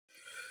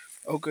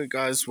Okay,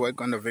 guys,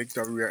 welcome to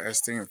Victoria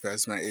Estate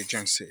Investment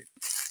Agency.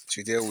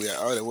 Today we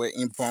are all the way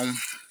in Bong-main,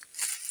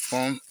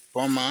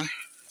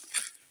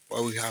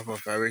 where we have a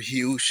very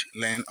huge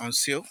land on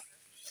sale,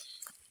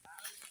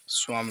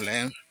 swamp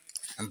land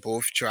and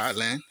both dry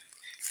land.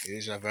 It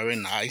is a very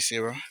nice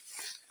area.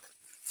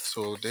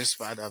 So this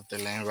part of the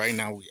land right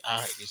now we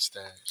are is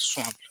the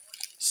swamp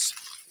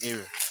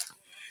area.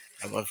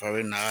 Have a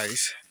very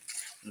nice,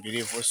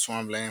 beautiful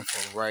swamp land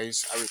for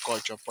rice,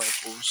 agriculture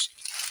purpose,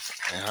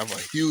 and have a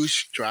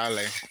huge dry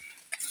land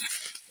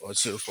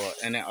also for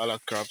any other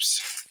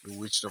crops you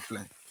wish to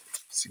plant.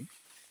 See,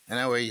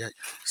 anyway, you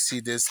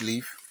see this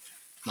leaf,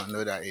 you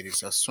know that it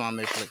is a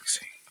swampy place.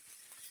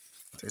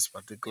 This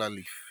particular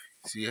leaf,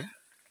 see here?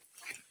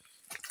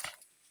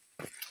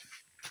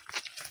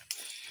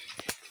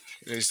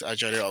 It is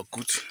actually a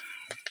good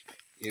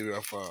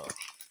area for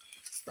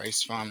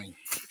rice farming.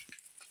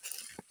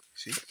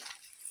 See,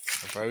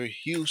 a very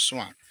huge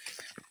swamp.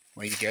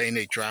 When you get in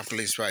a dry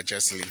place, right,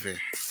 just leave it.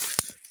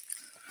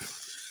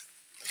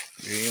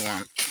 You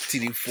want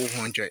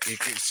 300-400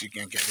 acres, you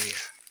can get here.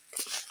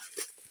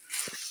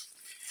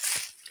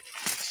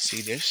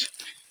 See this?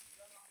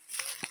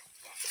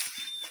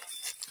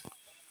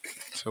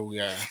 So we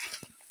are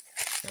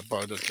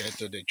about to get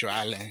to the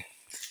dry land.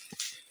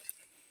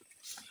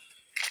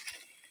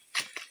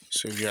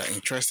 So if you are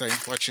interested in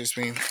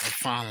purchasing a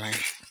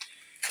farmland,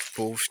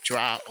 both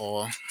dry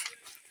or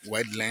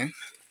wet land,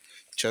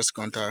 just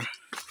contact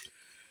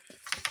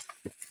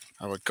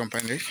our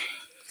company.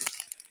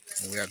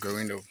 We are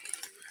going to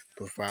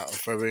provide a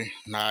very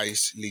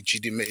nice,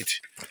 legitimate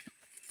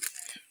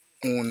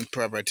owned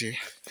property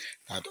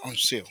at on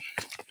sale.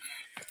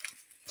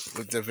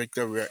 With the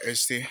Victoria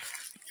Estate,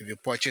 if you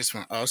purchase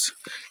from us,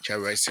 just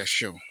rest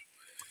assured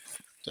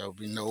there will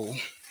be no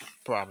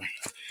problem.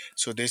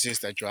 So this is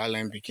the dry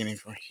land beginning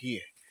from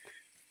here.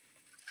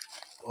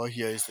 All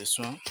here is the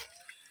swamp,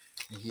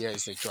 and here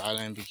is the dry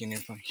land beginning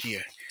from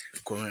here,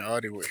 going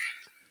all the way.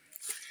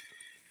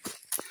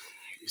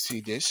 You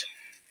see this?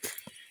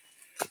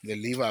 The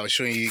leaf I was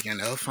showing you, you can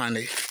never find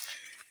it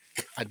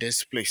at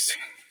this place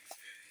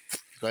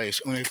because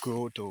it's only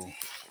grow to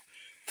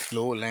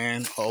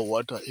lowland or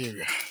water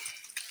area.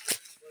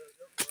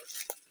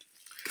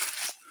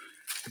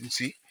 You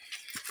see?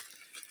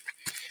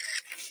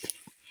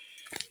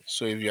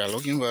 So if you are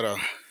looking for a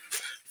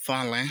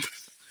farmland,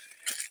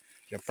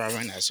 your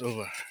problem is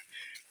over.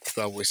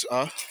 Because with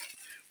us,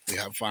 we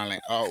have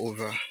farmland all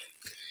over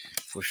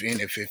within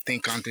the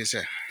 15 counties.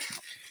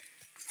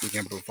 We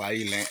can provide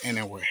you land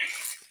anywhere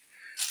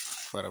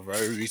for a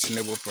very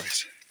reasonable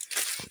price.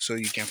 So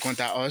you can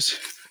contact us,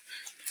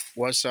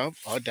 WhatsApp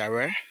or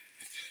direct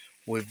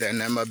with the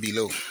number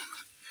below.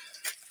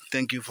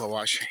 Thank you for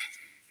watching.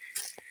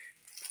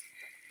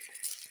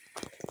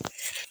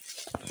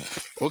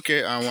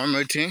 Okay, one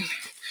more thing.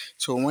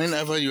 So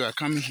whenever you are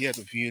coming here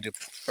to view the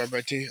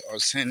property or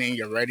sending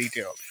your ready to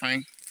your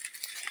friend,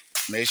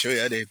 make sure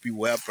that they be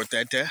well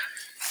protected.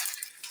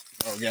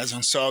 There's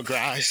some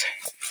sawgrass,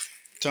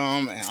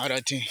 thumb, and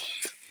other things.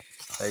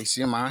 Like you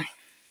see mine,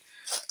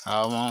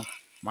 I want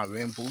my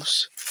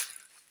rainbows.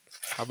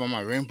 How about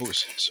my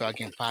rainbows so I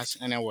can pass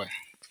anywhere?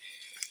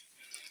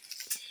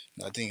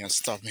 Nothing can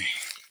stop me.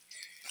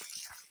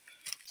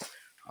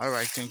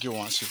 Alright, thank you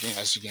once again.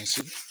 As you can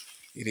see,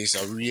 it is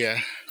a real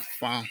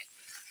farm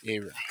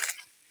area.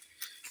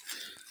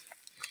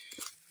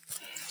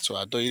 So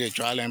I told you the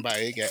dry land by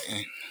acre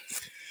in.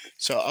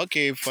 So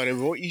okay, for the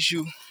road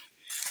issue,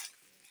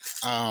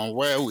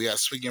 where we are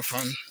speaking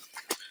from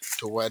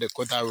to where the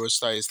Kakata road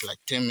starts is like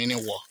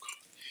 10-minute walk.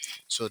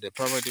 So the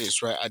property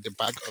is right at the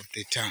back of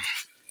the town.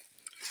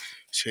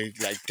 So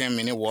it's like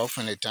 10-minute walk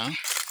from the town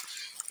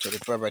to the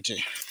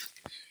property.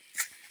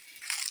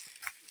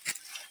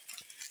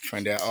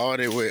 From there all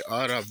the way,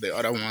 all of the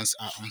other ones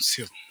are on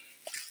sale.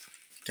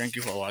 Thank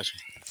you for watching.